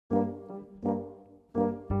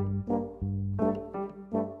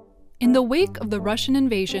In the wake of the Russian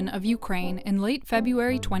invasion of Ukraine in late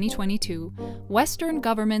February 2022, Western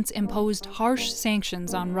governments imposed harsh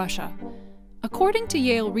sanctions on Russia. According to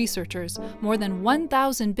Yale researchers, more than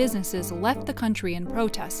 1,000 businesses left the country in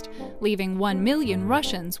protest, leaving 1 million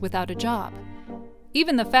Russians without a job.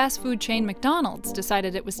 Even the fast food chain McDonald's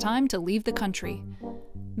decided it was time to leave the country.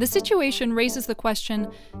 The situation raises the question,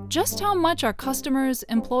 just how much are customers,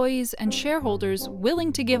 employees, and shareholders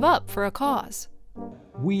willing to give up for a cause?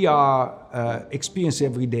 We are experiencing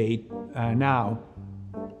every day now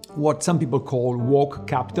what some people call woke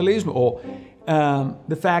capitalism, or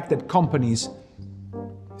the fact that companies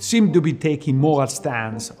seem to be taking moral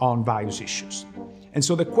stance on various issues. And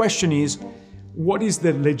so the question is, what is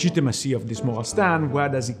the legitimacy of this moral stand? Where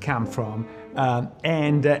does it come from?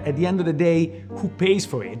 And at the end of the day, who pays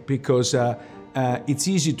for it? Because it's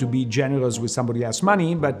easy to be generous with somebody else's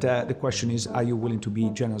money, but the question is, are you willing to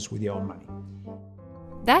be generous with your own money?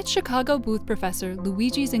 That's Chicago Booth professor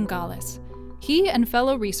Luigi Zingales. He and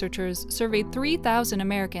fellow researchers surveyed 3,000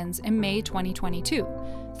 Americans in May 2022,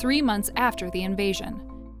 3 months after the invasion.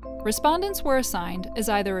 Respondents were assigned as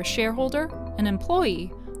either a shareholder, an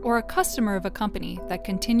employee, or a customer of a company that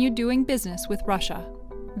continued doing business with Russia.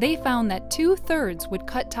 They found that 2/3 would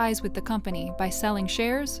cut ties with the company by selling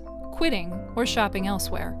shares, quitting, or shopping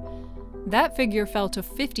elsewhere. That figure fell to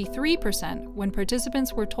 53% when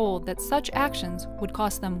participants were told that such actions would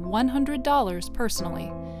cost them $100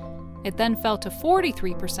 personally. It then fell to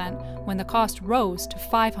 43% when the cost rose to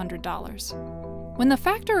 $500. When the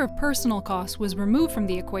factor of personal cost was removed from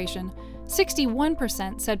the equation,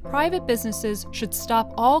 61% said private businesses should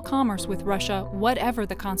stop all commerce with Russia, whatever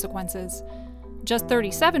the consequences. Just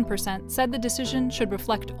 37% said the decision should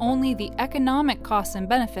reflect only the economic costs and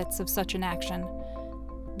benefits of such an action.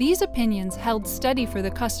 These opinions held steady for the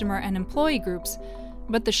customer and employee groups,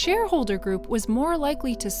 but the shareholder group was more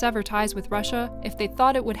likely to sever ties with Russia if they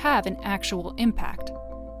thought it would have an actual impact.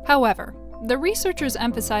 However, the researchers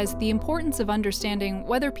emphasized the importance of understanding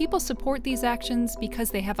whether people support these actions because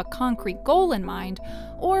they have a concrete goal in mind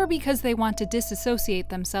or because they want to disassociate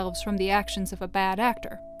themselves from the actions of a bad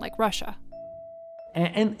actor, like Russia.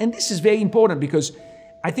 And this is very important because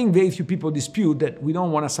I think very few people dispute that we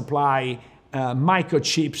don't want to supply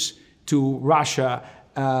microchips to Russia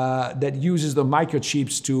that uses the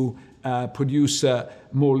microchips to produce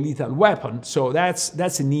more lethal weapons. So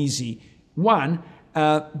that's an easy one.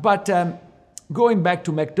 But going back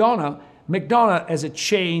to McDonald's has a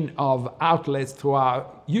chain of outlets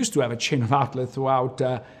used to have a chain of outlets throughout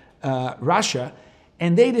Russia,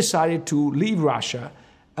 and they decided to leave Russia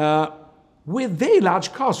with very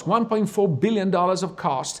large costs, $1.4 billion of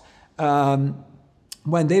cost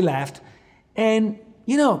when they left. And,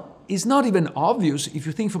 you know, it's not even obvious, if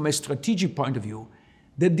you think from a strategic point of view,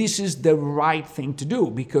 that this is the right thing to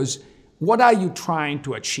do, because what are you trying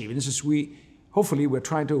to achieve? This is hopefully we're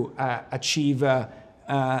trying to achieve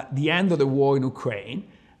the end of the war in Ukraine.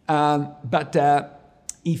 But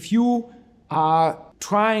if you are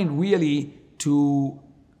trying really to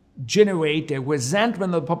generate a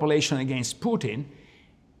resentment of the population against Putin,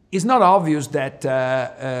 it's not obvious that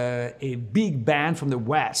a big ban from the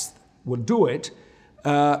West will do it,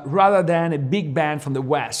 rather than a big ban from the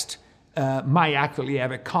West might actually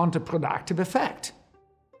have a counterproductive effect.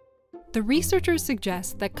 The researchers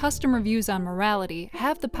suggest that customer views on morality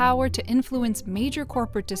have the power to influence major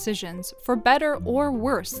corporate decisions for better or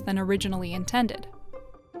worse than originally intended.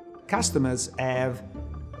 Customers have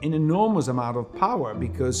an enormous amount of power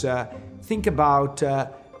because think about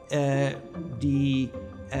the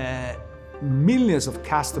millions of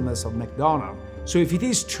customers of McDonald's. So if it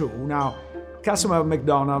is true, now customers of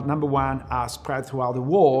McDonald's, number one, are spread throughout the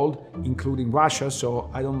world, including Russia, so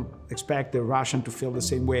I don't expect the Russians to feel the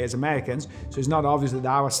same way as Americans, so it's not obvious that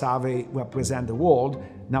our survey represents the world,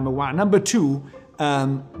 number one. Number two,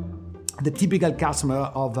 the typical customer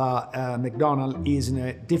of McDonald's is in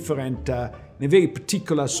a different, in a very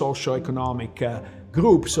particular socio-economic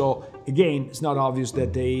group, so again, it's not obvious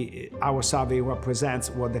that our survey represents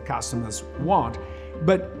what the customers want.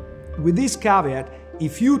 But with this caveat,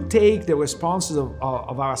 if you take the responses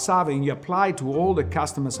of our survey and you apply to all the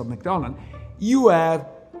customers of McDonald's, you have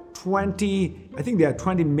 20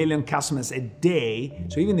 million customers a day.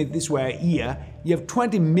 So even if this were a year, you have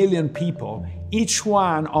 20 million people, each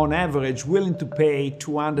one on average willing to pay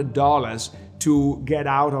 $200 to get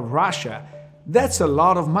out of Russia. That's a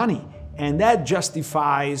lot of money. And that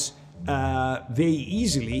justifies very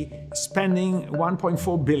easily spending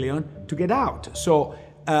 $1.4 billion to get out. So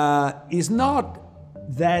it's not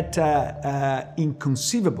that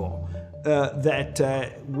inconceivable that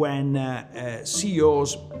when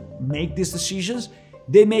CEOs make these decisions,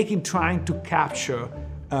 They're making trying to capture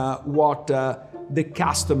what the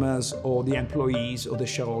customers or the employees or the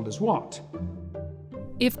shareholders want.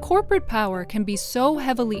 If corporate power can be so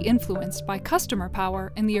heavily influenced by customer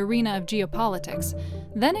power in the arena of geopolitics,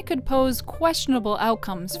 then it could pose questionable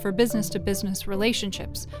outcomes for business-to-business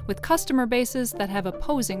relationships with customer bases that have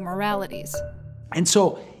opposing moralities. And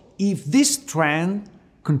so, if this trend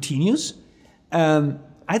continues,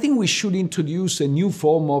 I think we should introduce a new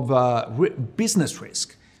form of business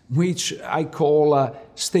risk, which I call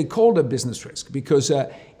stakeholder business risk. Because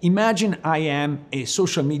imagine I am a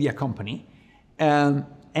social media company,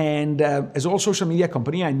 and as all social media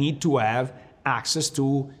company, I need to have access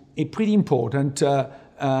to a pretty important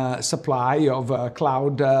supply of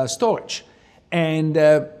cloud storage. And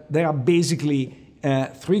there are basically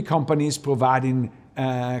three companies providing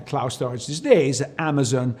cloud storage these days: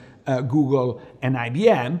 Amazon, Google, and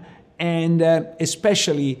IBM. And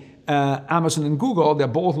especially Amazon and Google, they're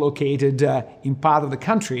both located in part of the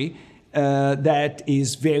country that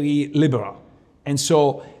is very liberal. And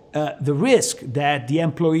so the risk that the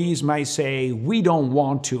employees might say, we don't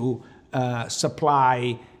want to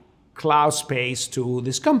supply cloud space to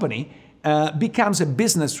this company, becomes a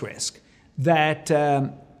business risk that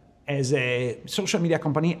as a social media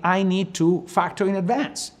company, I need to factor in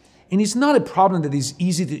advance. And it's not a problem that is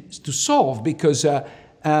easy to solve, because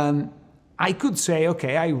I could say,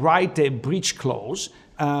 okay, I write a breach clause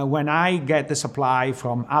when I get the supply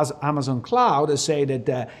from Amazon Cloud. I say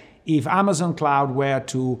that if Amazon Cloud were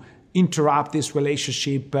to interrupt this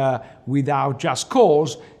relationship without just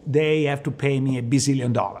cause, they have to pay me $1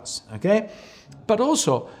 bazillion, okay? But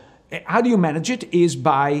also, how do you manage it is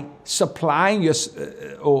by supplying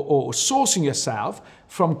or sourcing yourself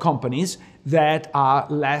from companies that are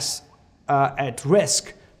less at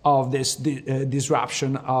risk of this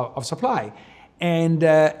disruption of supply.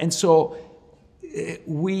 And so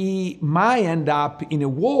we might end up in a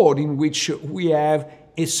world in which we have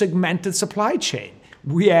a segmented supply chain.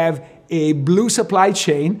 We have a blue supply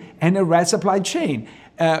chain and a red supply chain.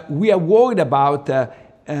 We are worried about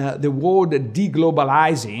the world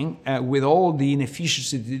deglobalizing with all the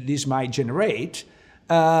inefficiency that this might generate.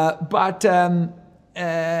 But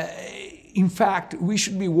in fact, we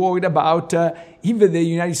should be worried about even the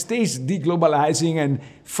United States deglobalizing and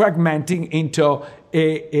fragmenting into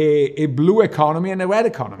a blue economy and a red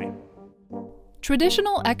economy.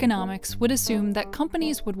 Traditional economics would assume that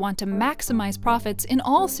companies would want to maximize profits in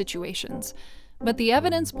all situations, but the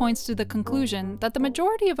evidence points to the conclusion that the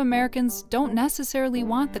majority of Americans don't necessarily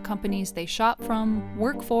want the companies they shop from,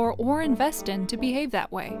 work for, or invest in to behave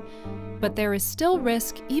that way. But there is still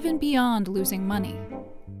risk even beyond losing money.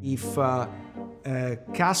 If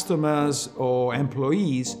customers or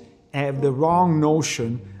employees have the wrong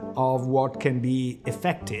notion of what can be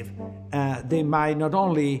effective, they might not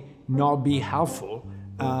only not be helpful,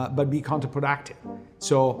 but be counterproductive.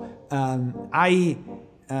 So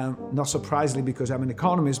not surprisingly, because I'm an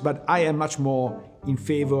economist, but I am much more in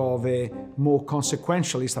favor of a more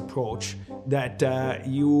consequentialist approach, that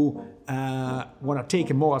you want to take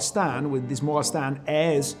a moral stand, with this moral stand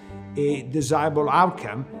as a desirable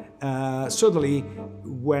outcome, certainly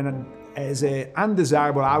when as an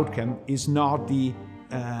undesirable outcome is not the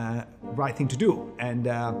right thing to do. And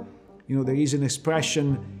there is an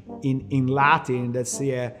expression in Latin that's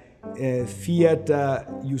fiat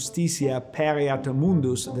justitia pereat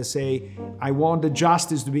mundus. They say, I want the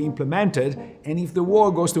justice to be implemented, and if the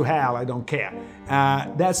world goes to hell, I don't care.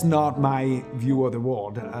 That's not my view of the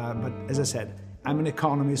world. But as I said, I'm an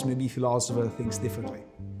economist, maybe philosopher thinks differently.